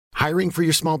Hiring for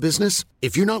your small business?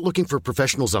 If you're not looking for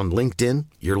professionals on LinkedIn,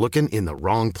 you're looking in the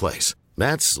wrong place.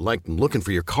 That's like looking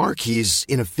for your car keys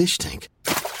in a fish tank.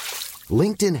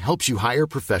 LinkedIn helps you hire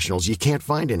professionals you can't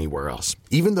find anywhere else,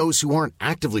 even those who aren't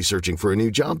actively searching for a new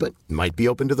job but might be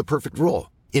open to the perfect role.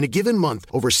 In a given month,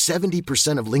 over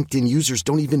 70% of LinkedIn users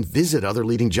don't even visit other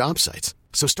leading job sites.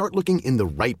 So start looking in the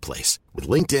right place. With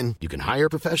LinkedIn, you can hire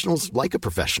professionals like a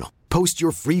professional. Post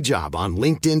your free job on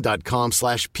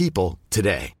linkedin.com/people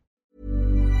today.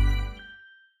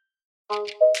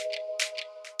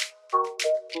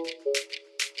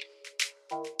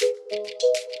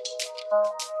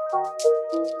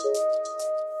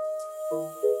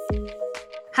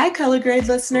 Hi, Color Grade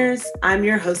listeners. I'm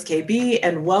your host, KB,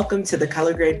 and welcome to the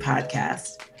Color Grade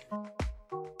podcast.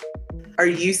 Are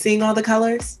you seeing all the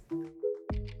colors?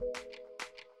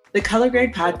 The Color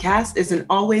Grade podcast is an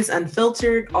always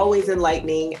unfiltered, always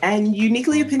enlightening, and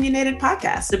uniquely opinionated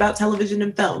podcast about television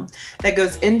and film that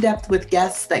goes in depth with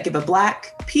guests that give a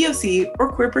Black, POC,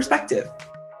 or queer perspective.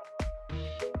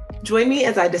 Join me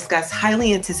as I discuss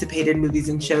highly anticipated movies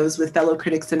and shows with fellow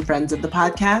critics and friends of the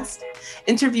podcast,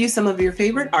 interview some of your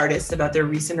favorite artists about their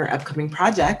recent or upcoming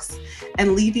projects,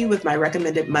 and leave you with my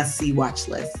recommended must-see watch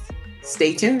list.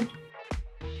 Stay tuned.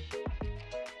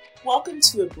 Welcome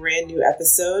to a brand new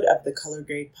episode of the Color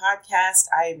Grade podcast.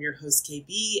 I am your host,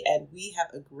 KB, and we have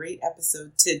a great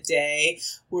episode today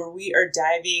where we are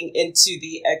diving into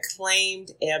the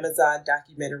acclaimed Amazon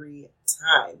documentary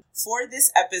Time. For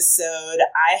this episode,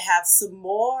 I have some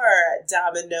more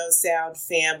Domino Sound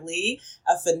family,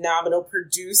 a phenomenal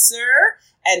producer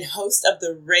and host of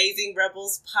the Raising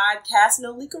Rebels podcast,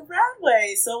 Nolika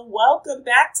Radway. So welcome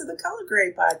back to the Color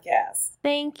Grade podcast.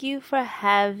 Thank you for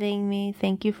having me.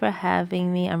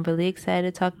 I'm really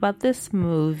excited to talk about this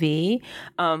movie.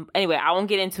 Anyway, I won't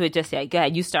get into it just yet. Go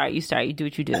ahead. You start. You do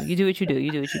what you do.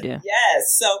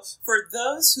 Yes. So for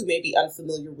those who may be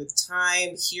unfamiliar with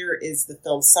Time, here is the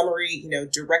film summary,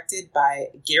 directed by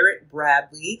Garrett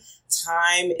Bradley.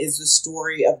 Time is the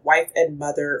story of wife and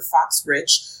mother Fox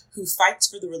Rich, who fights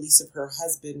for the release of her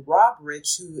husband, Rob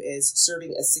Rich, who is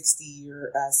serving a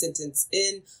 60-year sentence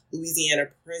in Louisiana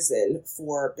prison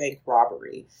for bank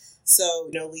robbery. So,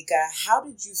 Nolika, how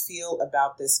did you feel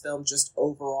about this film just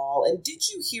overall? And did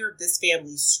you hear of this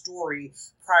family's story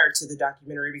prior to the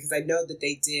documentary? Because I know that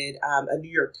they did a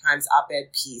New York Times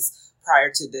op-ed piece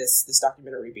prior to this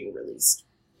documentary being released.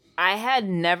 I had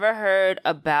never heard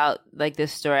about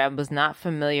this story. I was not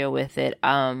familiar with it.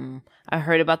 I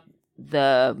heard about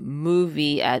the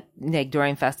movie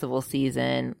during festival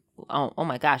season. Oh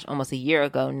my gosh, almost a year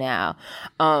ago now.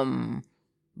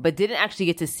 But didn't actually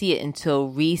get to see it until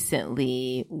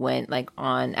recently when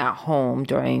on at home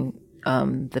during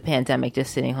the pandemic,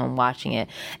 just sitting home watching it.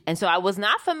 And so I was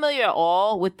not familiar at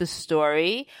all with the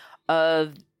story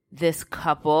of this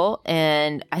couple.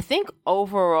 And I think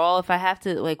overall, if I have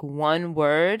to one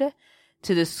word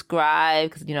to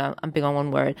describe, because I'm big on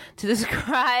one word, to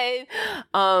describe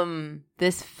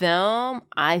this film,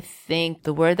 I think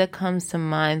the word that comes to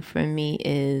mind for me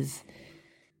is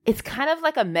it's kind of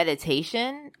like a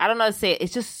meditation. I don't know how to say it.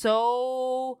 It's just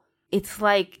so, it's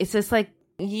like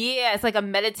a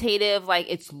meditative,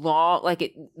 it's long,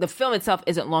 the film itself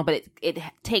isn't long, but it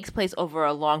takes place over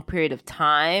a long period of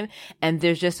time. And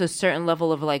there's just a certain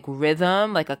level of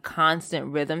rhythm, a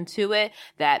constant rhythm to it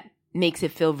that makes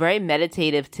it feel very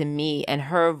meditative to me. And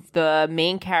the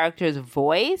main character's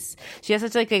voice, she has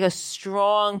such a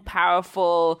strong,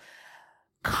 powerful,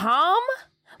 calm,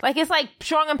 it's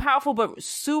strong and powerful, but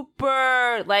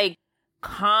super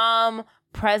calm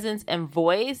presence and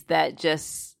voice that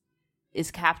just is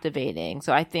captivating.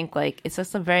 So I think it's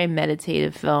just a very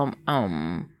meditative film.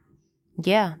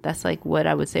 Yeah, that's what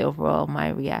I would say overall, my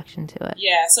reaction to it.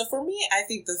 Yeah, so for me, I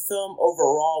think the film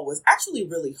overall was actually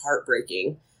really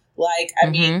heartbreaking.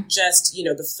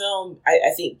 The film,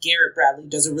 I think Garrett Bradley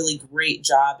does a really great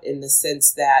job in the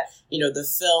sense that, the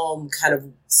film kind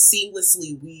of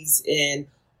seamlessly weaves in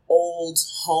old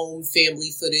home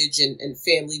family footage and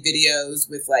family videos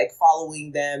with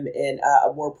following them in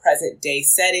a more present day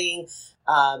setting.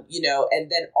 And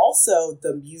then also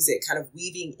the music kind of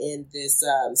weaving in this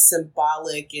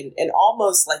symbolic and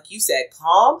almost, like you said,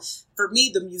 calm. For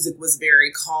me, the music was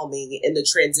very calming in the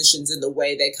transitions in the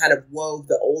way they kind of wove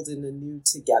the old and the new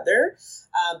together.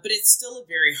 But it's still a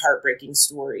very heartbreaking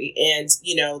story. And,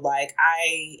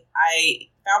 I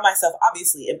found myself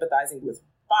obviously empathizing with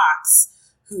Fox,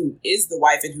 who is the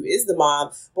wife and who is the mom.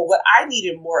 But what I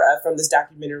needed more of from this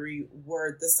documentary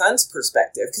were the son's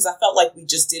perspective, because I felt like we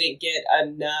just didn't get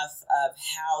enough of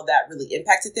how that really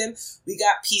impacted them. We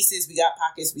got pieces, we got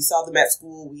pockets, we saw them at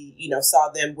school, we, saw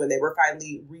them when they were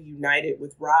finally reunited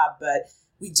with Rob, but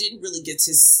we didn't really get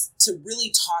to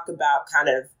really talk about kind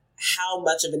of how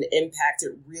much of an impact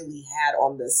it really had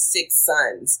on the 6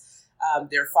 sons,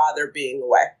 their father being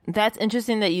away. That's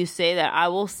interesting that you say that. I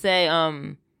will say,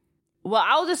 well,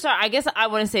 I'll just start. I guess I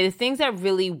want to say the things that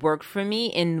really worked for me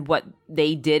in what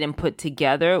they did and put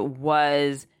together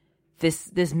was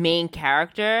this main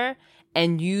character,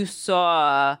 and you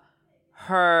saw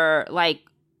her, like,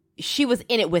 she was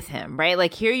in it with him, right?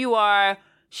 Like, here you are.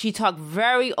 She talked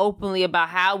very openly about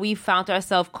how we found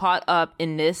ourselves caught up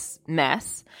in this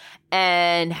mess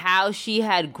and how she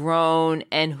had grown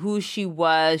and who she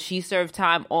was. She served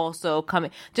time also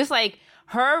coming, just like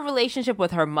her relationship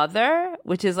with her mother,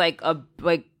 which is like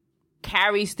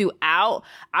carries throughout.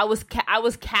 I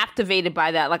was captivated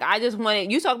by that. Like, I just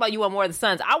wanted, you talk about you want more of the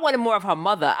sons. I wanted more of her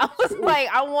mother. I was like,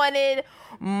 I wanted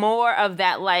more of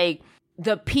that, like,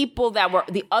 the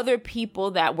other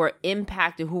people that were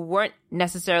impacted, who weren't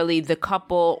necessarily the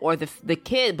couple or the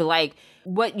kid, but like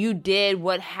what you did,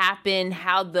 what happened,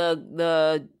 how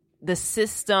the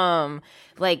system,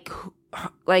 like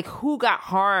who got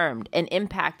harmed and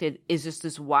impacted is just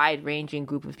this wide ranging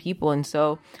group of people. And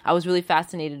so I was really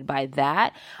fascinated by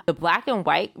that. The black and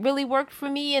white really worked for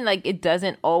me, and like it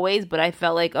doesn't always, but I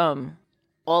felt like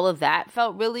all of that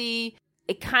felt really,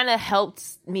 it kind of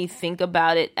helped me think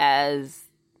about it as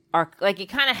like it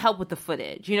kind of helped with the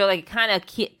footage, like it kind of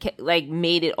like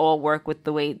made it all work with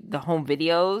the way the home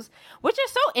videos, which are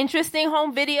so interesting,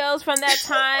 home videos from that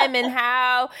time, and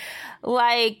how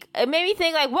like it made me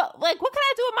think like what can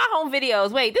I do with my home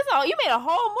videos? Wait, this all, you made a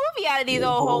whole movie out of these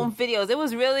old home videos. It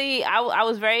was really, I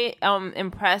was very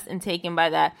impressed and taken by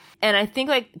that. And I think,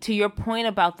 like, to your point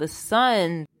about the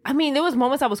son, I mean, there was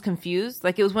moments I was confused.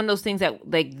 Like, it was one of those things that,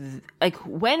 like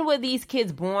when were these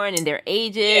kids born and their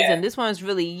ages? Yeah. And this one was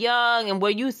really young. And were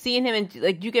you seeing him and,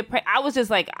 like, you get I was just,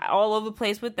 like, all over the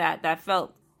place with that. That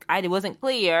felt, it wasn't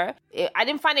clear. I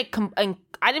didn't find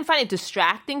it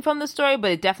distracting from the story,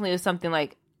 but it definitely was something,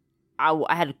 like, I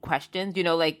had questions,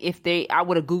 like, I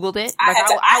would have Googled it. Like,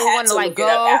 I want to, like, go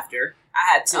after.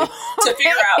 I had to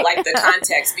figure out, like, the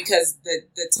context, because the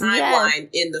timeline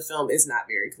in the film is not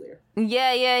very clear.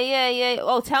 Yeah.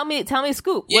 Oh, tell me,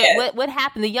 Scoop. Yeah. What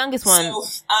happened? The youngest one. So,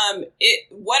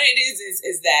 what it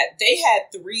is that they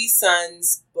had 3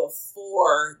 sons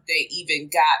before they even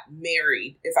got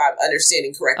married, if I'm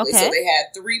understanding correctly. Okay. So they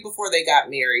had 3 before they got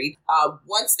married.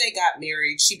 Once they got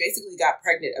married, she basically got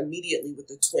pregnant immediately with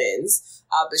the twins.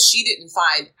 But she didn't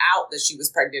find out that she was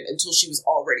pregnant until she was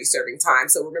already serving time.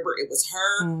 So remember, it was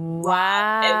her,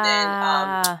 wow, and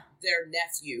then their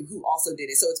nephew who also did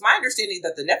it. So it's my understanding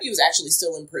that the nephew is actually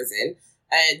still in prison.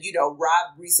 And,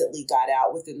 Rob recently got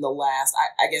out within the last,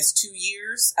 I guess, 2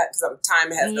 years, because time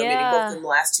has no meaning, both in the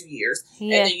last 2 years.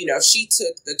 Yeah. And then, she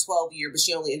took the 12-year, but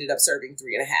she only ended up serving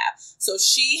 3.5. So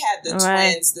she had the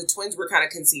twins. The twins were kind of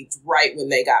conceived right when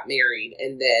they got married.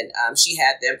 And then she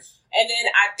had them. And then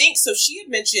I think, so she had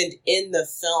mentioned in the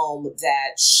film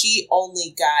that she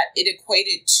only got, it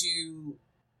equated to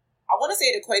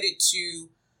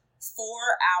 4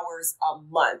 hours a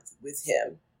month with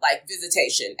him. Like,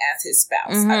 visitation as his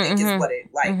spouse, I think is what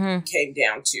it came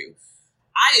down to.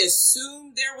 I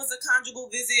assume there was a conjugal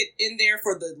visit in there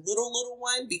for the little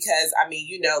one, because I mean,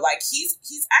 like, he's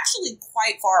actually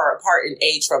quite far apart in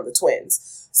age from the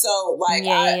twins. So, like,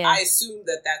 I assume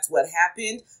that that's what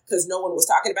happened, because no one was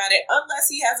talking about it, unless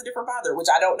he has a different father, which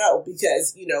I don't know,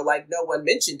 because, like, no one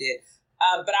mentioned it.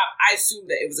 But I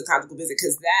assumed that it was a conjugal visit,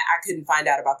 because that I couldn't find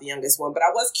out about the youngest one. But I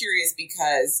was curious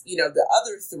because, the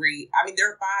other 3, I mean,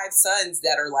 there are 5 sons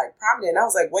that are, like, prominent. And I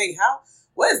was like, wait,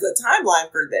 what is the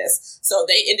timeline for this? So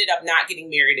they ended up not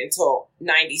getting married until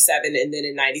 97. And then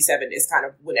in 97 is kind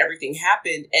of when everything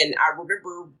happened. And I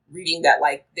remember reading that,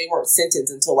 like, they weren't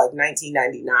sentenced until, like,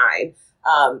 1999.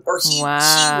 Or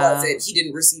he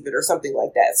didn't receive it or something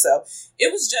like that. So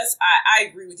it was just, I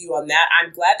agree with you on that.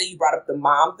 I'm glad that you brought up the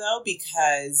mom, though,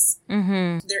 because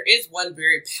there is one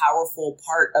very powerful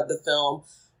part of the film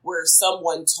where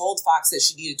someone told Fox that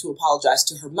she needed to apologize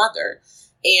to her mother.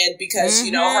 And because,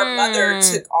 her mother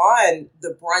took on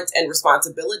the brunt and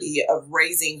responsibility of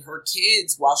raising her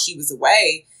kids while she was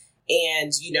away.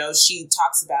 And, she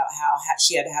talks about how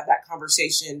she had to have that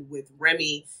conversation with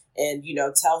Remy and, you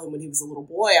know, tell him when he was a little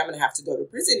boy, I'm going to have to go to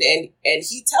prison. And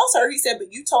he tells her, he said,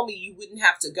 but you told me you wouldn't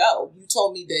have to go. You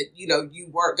told me that, you know, you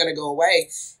weren't going to go away.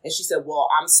 And she said, well,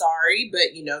 I'm sorry,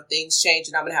 but, you know, things change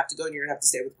and I'm going to have to go and you're going to have to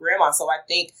stay with grandma. So I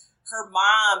think her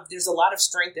mom, there's a lot of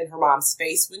strength in her mom's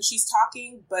face when she's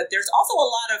talking, but there's also a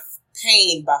lot of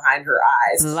pain behind her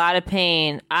eyes. A lot of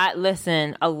pain.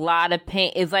 A lot of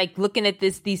pain. It's like looking at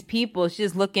these people. She's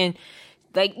just looking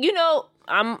like,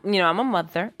 I'm a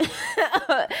mother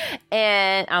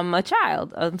and I'm a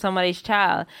child. I'm somebody's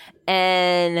child.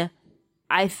 And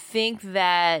I think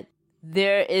that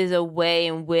there is a way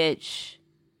in which,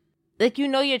 like,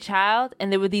 your child,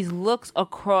 and there were these looks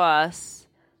across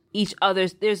each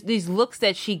other's. There's these looks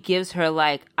that she gives her,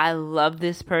 like, I love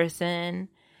this person.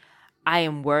 I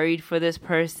am worried for this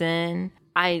person.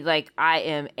 I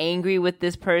am angry with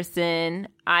this person.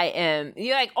 I am,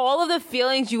 all of the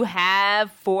feelings you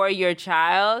have for your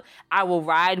child. I will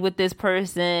ride with this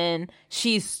person.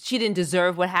 She didn't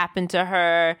deserve what happened to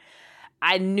her.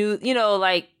 I knew,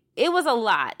 it was a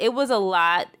lot. It was a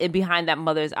lot behind that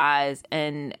mother's eyes.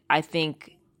 And I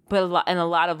think, but a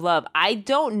lot of love. I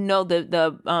don't know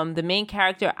the main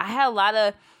character. I had a lot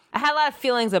of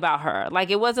feelings about her. Like,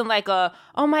 it wasn't like oh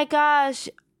my gosh,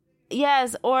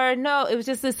 yes or no. It was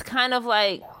just this kind of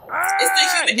like,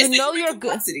 it's the human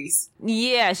complexities.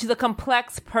 Yeah, she's a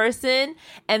complex person,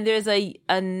 and there's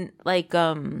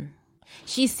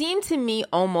she seemed to me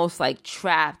almost like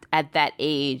trapped at that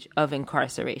age of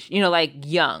incarceration. Like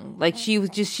young. Like she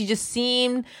just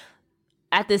seemed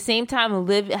at the same time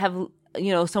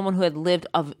someone who had lived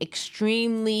an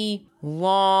extremely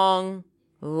long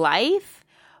life,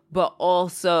 but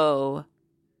also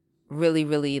really,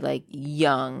 really, like,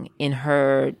 young in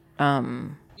her,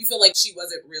 You feel like she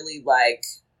wasn't really, like,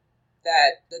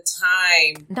 that the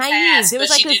time naive. Passed, there was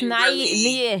like this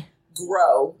naive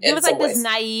grow. There was like this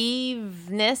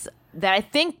naiveness that I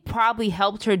think probably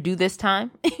helped her do this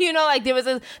time.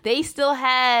 They still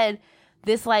had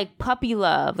this, like, puppy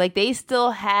love. Like, they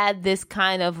still had this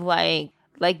kind of, like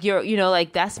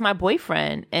that's my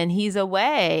boyfriend and he's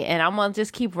away and I'm gonna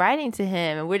just keep writing to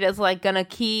him and we're just like gonna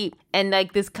keep, and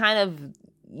like this kind of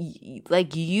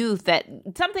like youth, that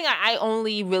something I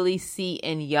only really see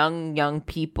in young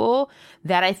people,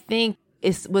 that I think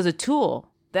was a tool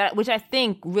which I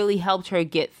think really helped her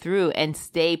get through and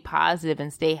stay positive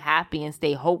and stay happy and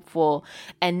stay hopeful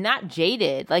and not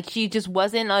jaded. Like, she just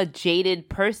wasn't a jaded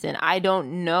person. I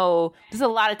don't know. There's a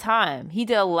lot of time. He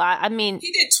did a lot. I mean,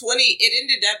 he did 20. It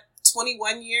ended up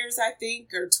 21 years, I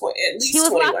think, or at least. He was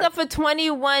 21. locked up for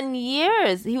 21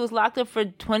 years. He was locked up for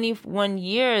 21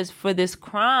 years for this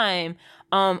crime.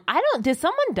 Did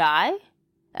someone die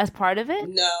as part of it?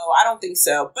 No, I don't think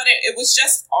so. But it was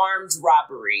just armed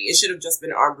robbery. It should have just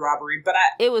been armed robbery. But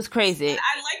it was crazy. I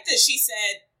like that she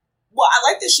said. Well,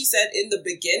 I like that she said in the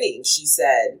beginning. She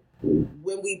said,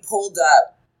 "When we pulled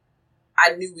up,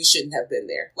 I knew we shouldn't have been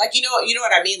there." Like, you know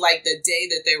what I mean. Like, the day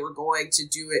that they were going to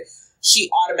do it, she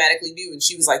automatically knew, and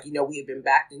she was like, we had been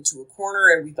backed into a corner,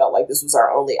 and we felt like this was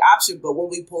our only option. But when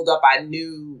we pulled up, I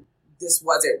knew this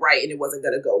wasn't right and it wasn't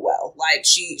going to go well. Like,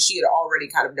 she had already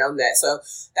kind of known that. So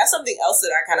that's something else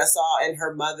that I kind of saw in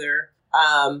her mother.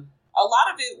 A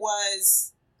lot of it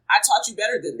was, I taught you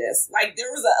better than this. Like, there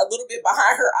was a little bit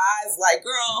behind her eyes, like,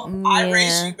 girl, I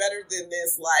raised you better than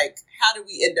this. Like, how do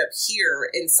we end up here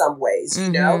in some ways,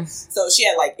 you know? So she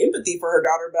had, like, empathy for her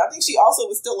daughter, but I think she also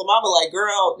was still a mama, like,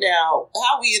 girl, now,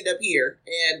 how we end up here?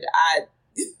 And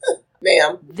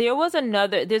ma'am.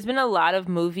 There's been a lot of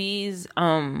movies,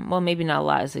 well, maybe not a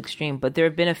lot, it's extreme, but there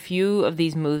have been a few of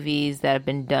these movies that have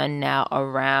been done now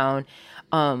around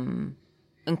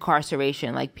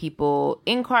incarceration, like people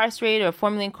incarcerated or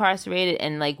formerly incarcerated,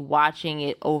 and like watching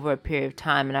it over a period of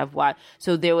time. And I've watched,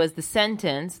 so there was The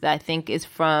Sentence that I think is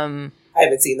from, I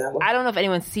haven't seen that one. I don't know if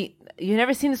anyone's you've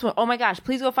never seen this one? Oh my gosh,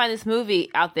 please go find this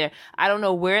movie out there. I don't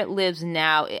know where it lives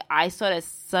now. I saw it at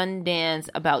Sundance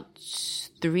about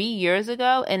 3 years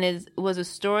ago, and it was a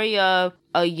story of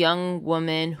a young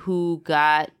woman who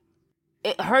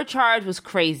her charge was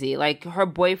crazy. Like, her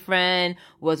boyfriend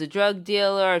was a drug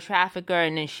dealer, a trafficker,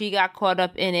 and then she got caught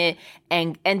up in it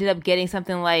and ended up getting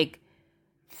something like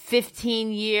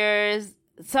 15 years,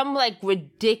 some like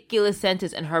ridiculous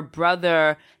sentence. And her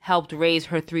brother helped raise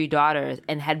her 3 daughters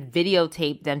and had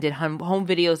videotaped them, did home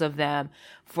videos of them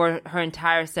for her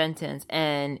entire sentence.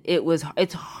 And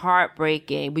it's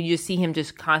heartbreaking, but you see him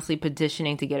just constantly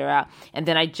petitioning to get her out. And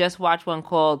then I just watched one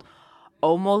called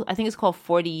I think it's called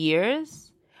 40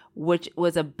 Years, which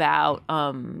was about,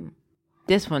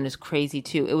 this one is crazy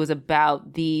too. It was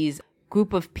about these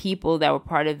group of people that were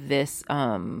part of this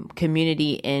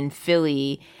community in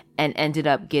Philly and ended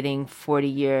up getting 40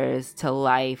 years to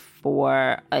life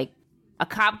for like a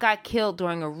cop got killed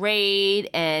during a raid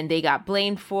and they got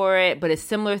blamed for it. But a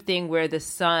similar thing where the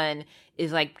son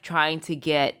is like trying to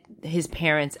get his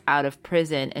parents out of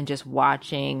prison and just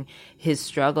watching his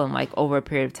struggle in like over a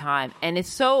period of time. And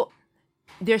it's so,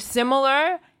 they're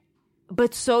similar,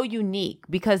 but so unique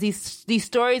because these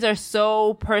stories are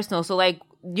so personal. So like,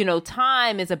 you know,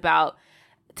 Time is about,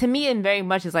 to me, and very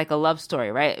much is like a love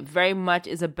story, right? Very much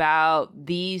is about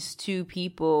these two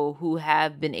people who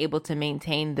have been able to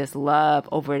maintain this love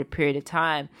over a period of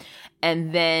time.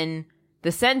 And then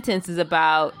The Sentence is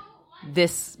about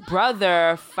this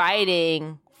brother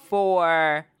fighting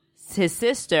for his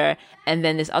sister, and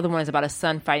then this other one is about a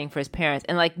son fighting for his parents.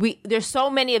 And like there's so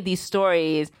many of these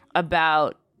stories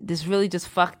about this really just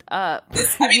fucked up.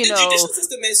 I mean, the judicial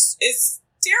system is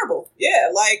terrible. Yeah,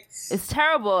 like it's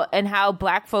terrible, and how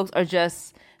Black folks are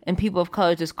just, and people of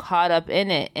color just caught up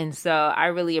in it. And so I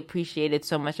really appreciated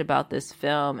so much about this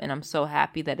film, and I'm so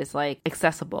happy that it's like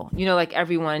accessible. You know, like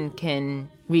everyone can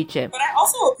reach it. But I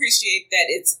also appreciate that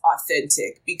it's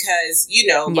authentic because, you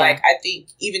know, like I think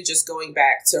even just going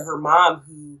back to her mom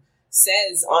who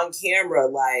says on camera,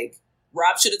 like,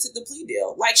 Rob should have took the plea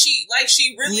deal.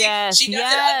 She really, she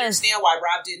doesn't understand why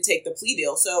Rob didn't take the plea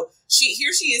deal. So she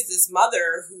is this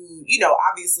mother who, you know,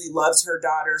 obviously loves her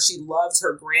daughter. She loves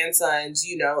her grandsons,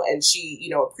 you know, and she, you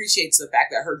know, appreciates the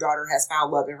fact that her daughter has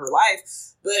found love in her life.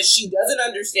 But she doesn't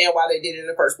understand why they did it in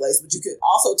the first place, which you could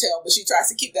also tell, but she tries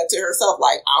to keep that to herself.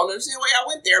 Like, I don't understand why y'all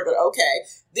went there, but okay.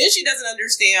 Then she doesn't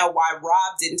understand why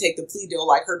Rob didn't take the plea deal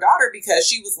like her daughter, because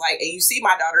she was like, and you see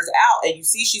my daughter's out and you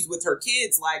see she's with her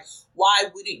kids. Like, why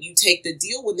wouldn't you take the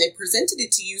deal when they presented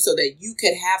it to you so that you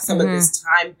could have some of this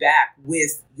time back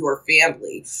with your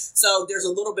family? So there's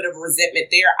a little bit of resentment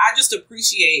there. I just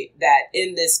appreciate that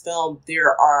in this film,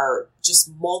 there are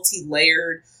just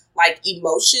multi-layered like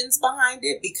emotions behind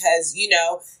it, because, you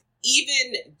know,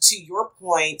 even to your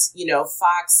point, you know,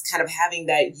 Fox kind of having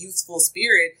that youthful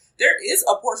spirit, there is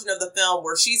a portion of the film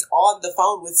where she's on the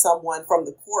phone with someone from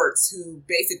the courts who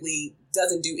basically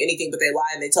doesn't do anything, but they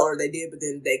lie and they tell her they did, but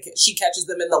then she catches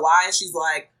them in the lie and she's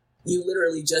like, you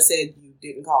literally just said you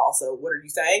didn't call, so what are you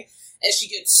saying? And she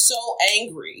gets so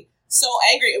angry,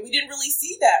 and we didn't really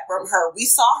see that from her. We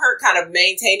saw her kind of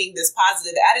maintaining this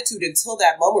positive attitude until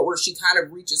that moment where she kind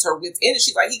of reaches her wits end, and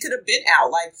she's like, he could have been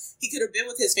out, like he could have been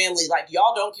with his family, like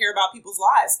y'all don't care about people's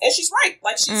lives. And she's right,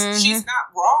 like she's not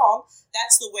wrong.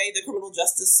 That's the way the criminal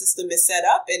justice system is set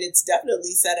up, and it's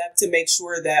definitely set up to make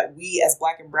sure that we as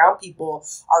Black and brown people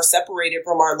are separated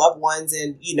from our loved ones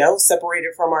and, you know,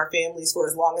 separated from our families for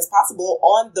as long as possible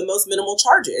on the most minimal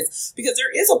charges. Because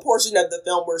there is a portion of the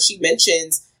film where she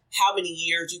mentions how many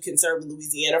years you can serve in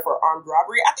Louisiana for armed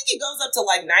robbery. I think it goes up to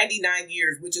like 99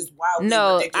 years, which is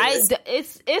wildly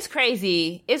ridiculous. It's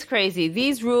crazy. It's crazy.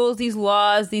 These rules, these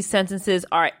laws, these sentences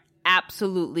are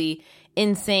absolutely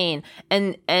insane.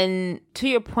 And to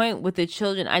your point with the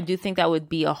children, I do think that would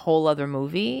be a whole other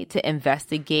movie to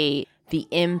investigate the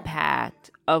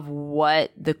impact of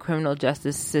what the criminal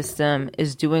justice system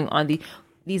is doing on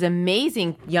these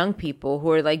amazing young people who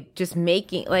are like just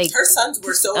making like her sons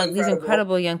were so incredible. These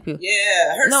incredible young people.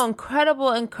 Yeah,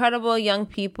 incredible young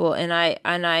people. And I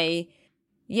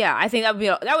think that would be.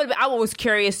 I was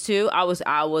curious too. I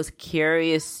was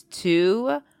curious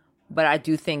too, but I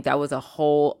do think that was a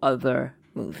whole other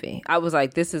movie. I was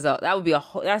like, that's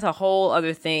a whole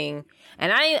other thing.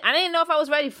 And I didn't know if I was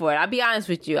ready for it. I'll be honest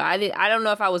with you. I don't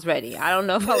know if I was ready. I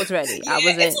was ready. Yeah, I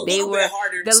wasn't. It's a little bit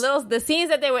harder. The scenes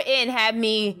that they were in had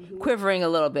me quivering a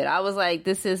little bit. I was like,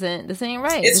 this ain't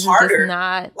right. It's this harder. Is just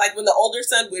not like when the older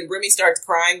son, when Remy starts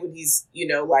crying when he's, you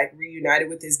know, like reunited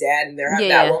with his dad and they're having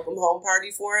that welcome home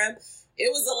party for him.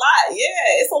 It was a lot.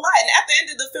 Yeah, it's a lot. And at the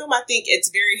end of the film, I think it's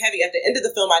very heavy. At the end of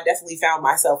the film, I definitely found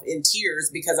myself in tears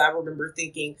because I remember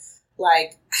thinking,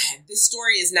 like, this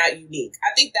story is not unique.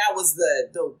 I think that was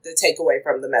the takeaway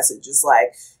from the message. Is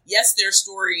like, yes, their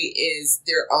story is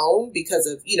their own because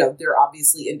of, you know, they're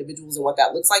obviously individuals and what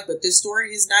that looks like, but this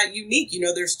story is not unique. You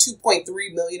know, there's 2.3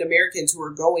 million Americans who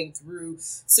are going through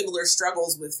similar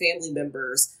struggles with family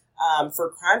members for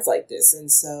crimes like this.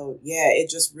 And so, yeah, it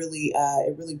just really,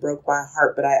 it really broke my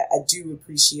heart. But I do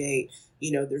appreciate,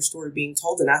 you know, their story being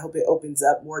told. And I hope it opens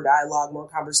up more dialogue, more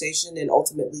conversation, and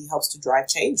ultimately helps to drive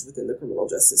change within the criminal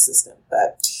justice system.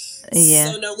 But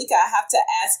yeah. So, Nolika, I have to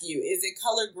ask you, is it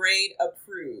color grade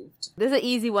approved? This is an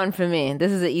easy one for me.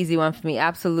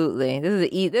 Absolutely.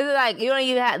 This is like, you don't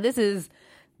even have, this is,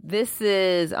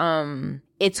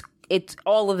 it's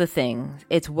all of the things.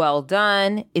 It's well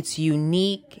done. It's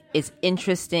unique. It's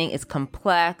interesting. It's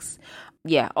complex.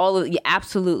 Yeah,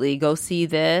 absolutely. Go see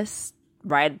this.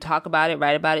 Talk about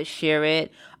it, share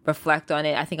it, reflect on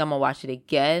it. I think I'm gonna watch it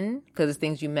again because it's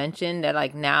things you mentioned that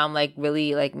like now I'm like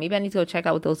really like maybe I need to go check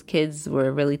out what those kids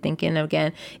were really thinking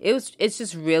again. It's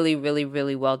just really, really,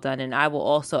 really well done. And I will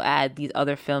also add these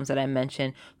other films that I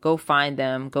mentioned. Go find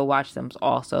them, go watch them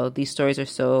also. These stories are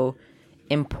so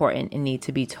important and need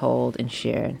to be told and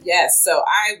shared. Yes, so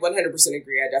I 100%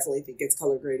 agree. I definitely think it's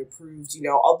color grade approved.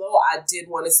 Although I did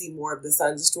want to see more of the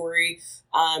Sons story,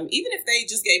 even if they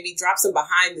just gave me drop some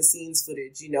behind the scenes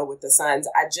footage, with the Sons,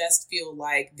 I just feel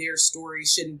like their story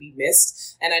shouldn't be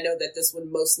missed. And I know that this one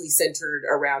mostly centered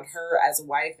around her as a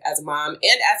wife, as a mom,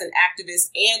 and as an activist,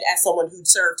 and as someone who'd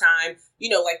served time.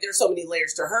 There's so many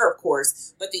layers to her, of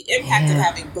course, but the impact of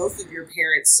having both of your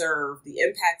parents serve, the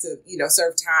impact of,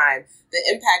 serve time, the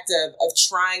impact of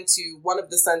trying to, one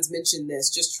of the Sons mentioned this,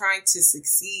 just trying to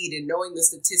succeed and knowing the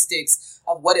statistics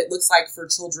of what it looks like for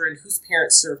children whose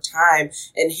parents serve time,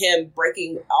 and him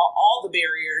breaking all the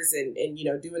barriers and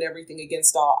doing everything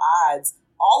against all odds.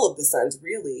 All of the Sons,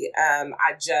 really.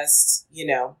 I just,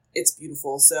 it's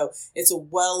beautiful. So it's a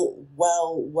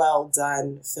well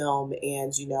done film.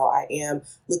 And, I am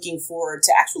looking forward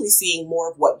to actually seeing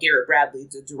more of what Garrett Bradley,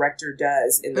 the director,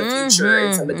 does in the future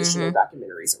and some additional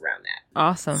documentaries around that.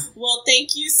 Awesome. Well, thank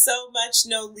you so much,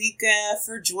 Nolika,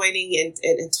 for joining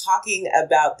and talking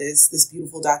about this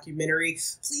beautiful documentary.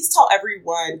 Please tell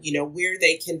everyone, where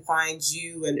they can find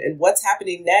you and what's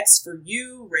happening next for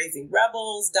you, Raising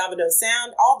Rebels, Domino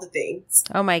Sound, all the things.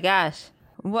 Oh my gosh.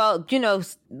 Well,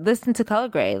 listen to Color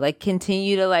Grade,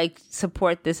 continue to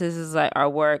support this. This is our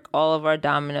work, all of our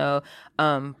Domino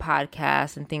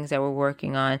podcasts and things that we're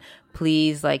working on.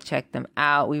 Please check them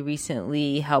out. We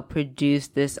recently helped produce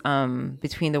this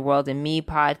Between the World and Me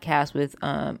podcast with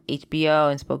HBO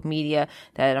and Spoke Media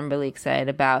that I'm really excited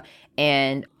about.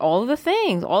 And all of the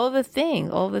things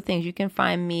you can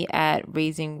find me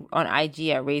on IG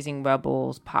at Raising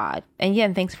Rebels Pod. And yeah,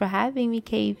 and thanks for having me,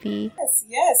 KB.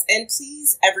 Yes. And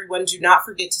please, everyone, do not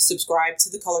forget to subscribe to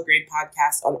the Color Grade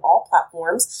podcast on all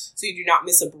platforms so you do not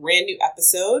miss a brand new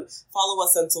episode. Follow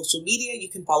us on social media. You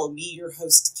can follow me, your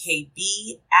host,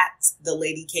 KB, at the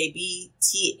Lady KB,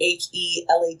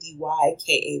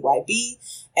 TheLadyKayB.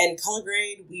 And Color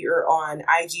Grade, we are on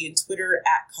IG and Twitter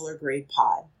at Color Grade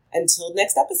Pod. Until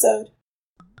next episode.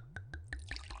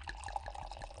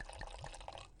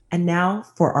 And now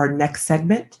for our next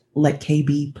segment, let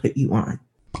KB put you on.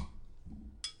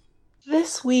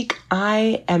 This week,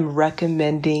 I am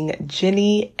recommending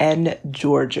Ginny and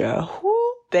Georgia.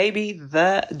 Baby,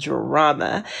 the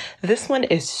drama. This one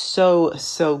is so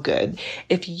good.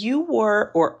 If you were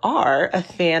or are a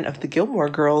fan of the Gilmore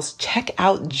Girls, check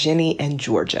out Ginny and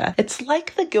Georgia. It's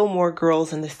like the Gilmore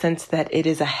Girls in the sense that it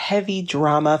is a heavy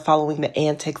drama following the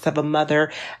antics of a mother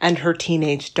and her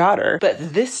teenage daughter. But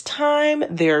this time,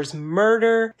 there's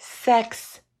murder,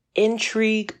 sex,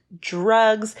 intrigue,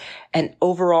 drugs, and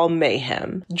overall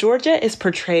mayhem. Georgia is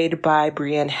portrayed by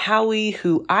Brienne Howie,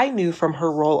 who I knew from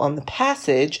her role on The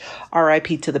Passage,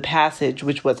 R.I.P. to The Passage,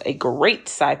 which was a great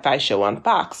sci-fi show on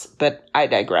Fox, but I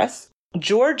digress.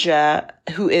 Georgia,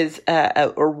 who is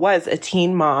was a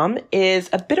teen mom, is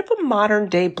a bit of a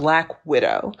modern-day Black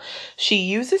Widow. She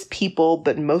uses people,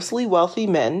 but mostly wealthy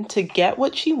men, to get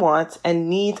what she wants and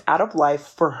needs out of life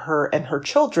for her and her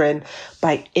children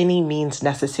by any means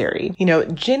necessary.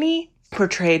 Ginny,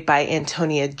 portrayed by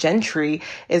Antonia Gentry,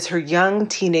 is her young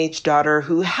teenage daughter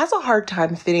who has a hard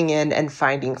time fitting in and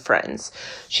finding friends.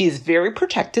 She is very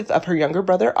protective of her younger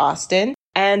brother, Austin,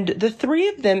 and the three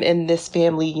of them in this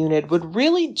family unit would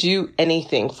really do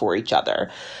anything for each other.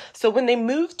 So when they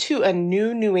move to a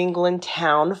New England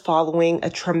town following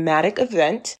a traumatic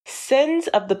event, sins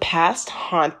of the past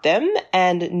haunt them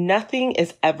and nothing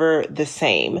is ever the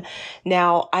same.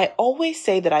 Now, I always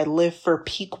say that I live for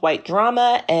peak white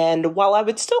drama, and while I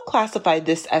would still classify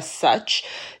this as such,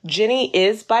 Ginny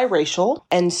is biracial.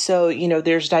 And so,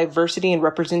 there's diversity and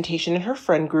representation in her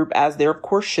friend group, as there of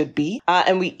course should be.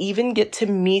 And we even get to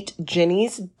meet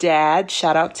Ginny's dad.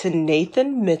 Shout out to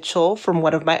Nathan Mitchell from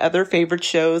one of my other favorite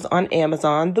shows on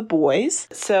Amazon, The Boys.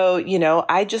 So,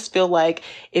 I just feel like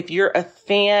if you're a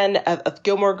fan of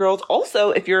Gilmore Girls,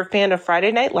 also if you're a fan of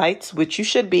Friday Night Lights, which you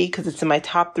should be because it's in my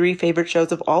top 3 favorite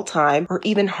shows of all time, or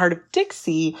even Heart of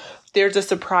Dixie, there's a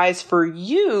surprise for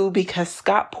you because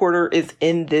Scott Porter is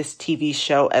in this TV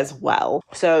show as well.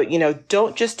 So,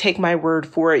 don't just take my word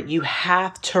for it. You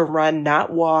have to run,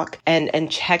 not walk,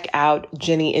 and check out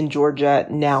Ginny and Georgia,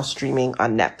 now streaming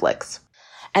on Netflix.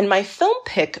 And my film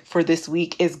pick for this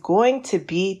week is going to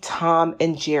be Tom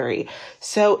and Jerry.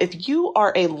 So if you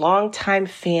are a longtime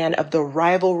fan of the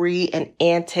rivalry and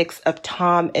antics of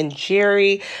Tom and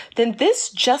Jerry, then this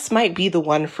just might be the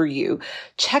one for you.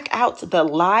 Check out the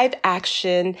live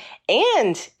action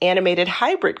and animated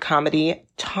hybrid comedy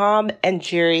Tom and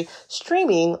Jerry,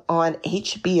 streaming on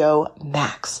HBO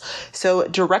Max. So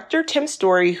director Tim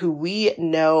Story, who I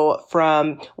know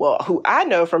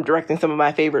from directing some of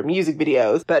my favorite music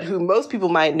videos, but who most people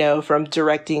might know from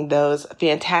directing those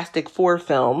Fantastic Four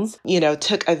films,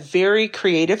 took a very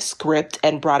creative script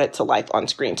and brought it to life on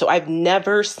screen. So I've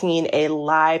never seen a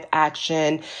live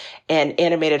action and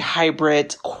animated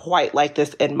hybrid quite like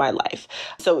this in my life.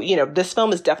 So, this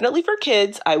film is definitely for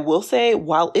kids. I will say,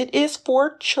 while it is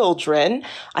for children,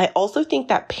 I also think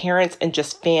that parents and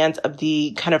just fans of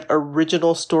the kind of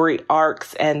original story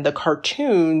arcs and the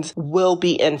cartoons will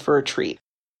be in for a treat.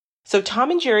 So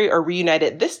Tom and Jerry are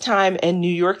reunited this time in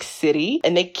New York City,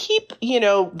 and they keep,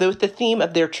 the theme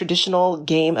of their traditional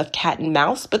game of cat and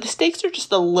mouse, but the stakes are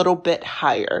just a little bit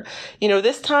higher.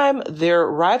 This time their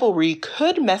rivalry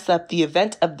could mess up the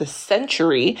event of the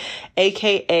century,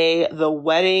 aka the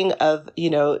wedding of,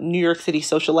 New York City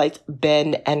socialites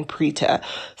Ben and Preeta.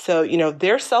 So,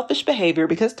 their selfish behavior,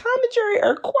 because Tom and Jerry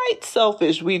are quite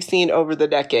selfish, we've seen over the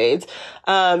decades,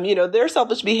 their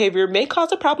selfish behavior may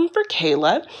cause a problem for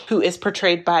Kayla, who is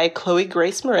portrayed by Chloe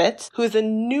Grace Moretz, who is a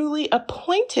newly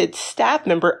appointed staff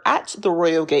member at the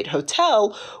Royal Gate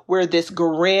Hotel, where this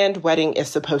grand wedding is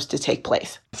supposed to take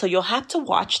place. So you'll have to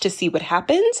watch to see what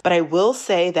happens, but I will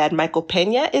say that Michael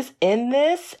Pena is in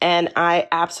this, and I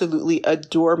absolutely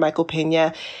adore Michael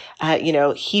Pena.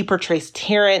 He portrays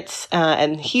Terrence,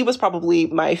 and he was probably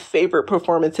my favorite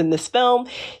performance in this film.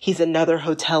 He's another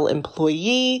hotel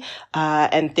employee,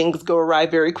 and things go awry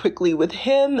very quickly with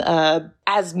him,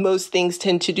 as most things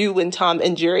tend to do when Tom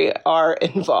and Jerry are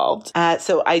involved.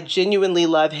 So I genuinely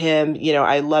love him.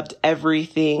 I loved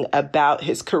everything about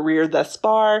his career thus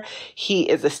far. He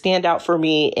is a standout for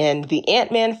me in the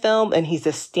Ant-Man film, and he's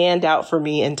a standout for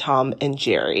me in Tom and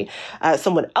Jerry.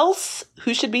 Someone else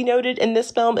who should be noted in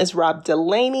this film is Rob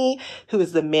Delaney, who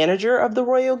is the manager of the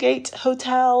Royal Gate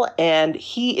Hotel, and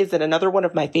he is in another one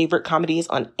of my favorite comedies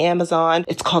on Amazon.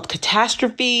 It's called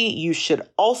Catastrophe. You should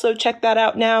also check that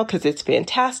out now because it's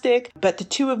fantastic. But the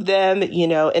two of them,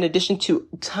 in addition to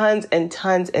tons and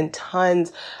tons and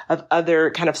tons of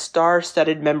other kind of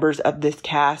star-studded members of this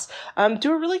cast,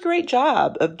 do a really great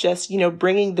job of just,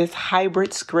 bringing this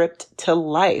hybrid script to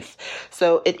life.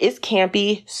 So it is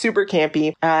campy, super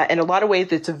campy. In a lot of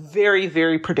ways, it's very,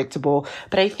 very predictable.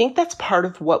 But I think that's part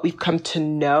of what we've come to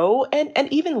know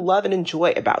and even love and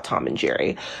enjoy about Tom and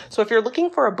Jerry. So if you're looking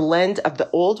for a blend of the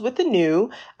old with the new,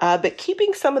 but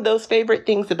keeping some of those favorite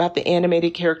things about the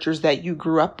animated characters that you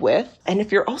grew up with, and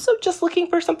if you're also just looking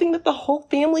for something that the whole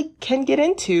family can get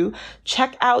into,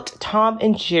 check out Tom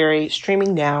and Jerry,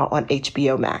 streaming now on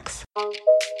HBO Max.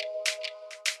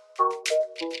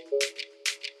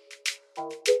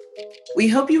 We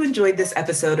hope you enjoyed this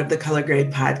episode of the Color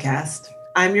Grade Podcast.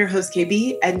 I'm your host,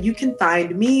 KB, and you can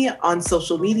find me on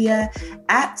social media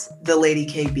at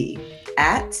TheLadyKB,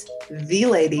 at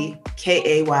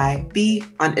TheLadyKayb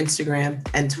on Instagram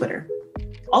and Twitter.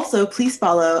 Also, please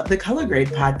follow the Color Grade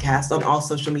Podcast on all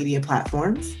social media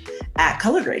platforms at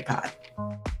Color Grade Pod.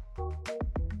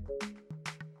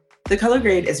 The Color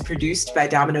Grade is produced by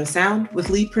Domino Sound with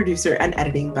lead producer and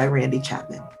editing by Randy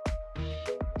Chapman.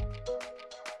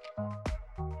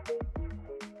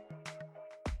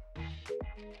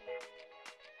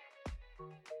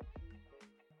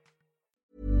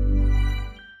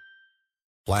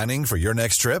 Planning for your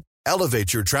next trip?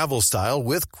 Elevate your travel style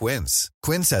with Quince.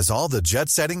 Quince has all the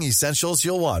jet-setting essentials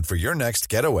you'll want for your next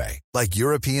getaway, like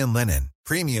European linen,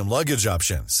 premium luggage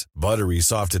options, buttery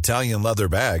soft Italian leather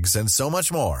bags, and so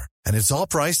much more. And it's all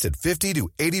priced at 50 to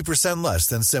 80% less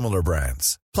than similar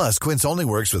brands. Plus, Quince only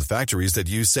works with factories that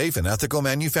use safe and ethical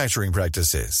manufacturing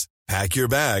practices. Pack your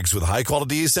bags with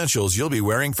high-quality essentials you'll be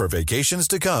wearing for vacations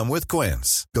to come with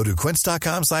Quince. Go to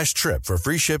quince.com/trip for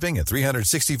free shipping and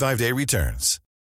 365-day returns.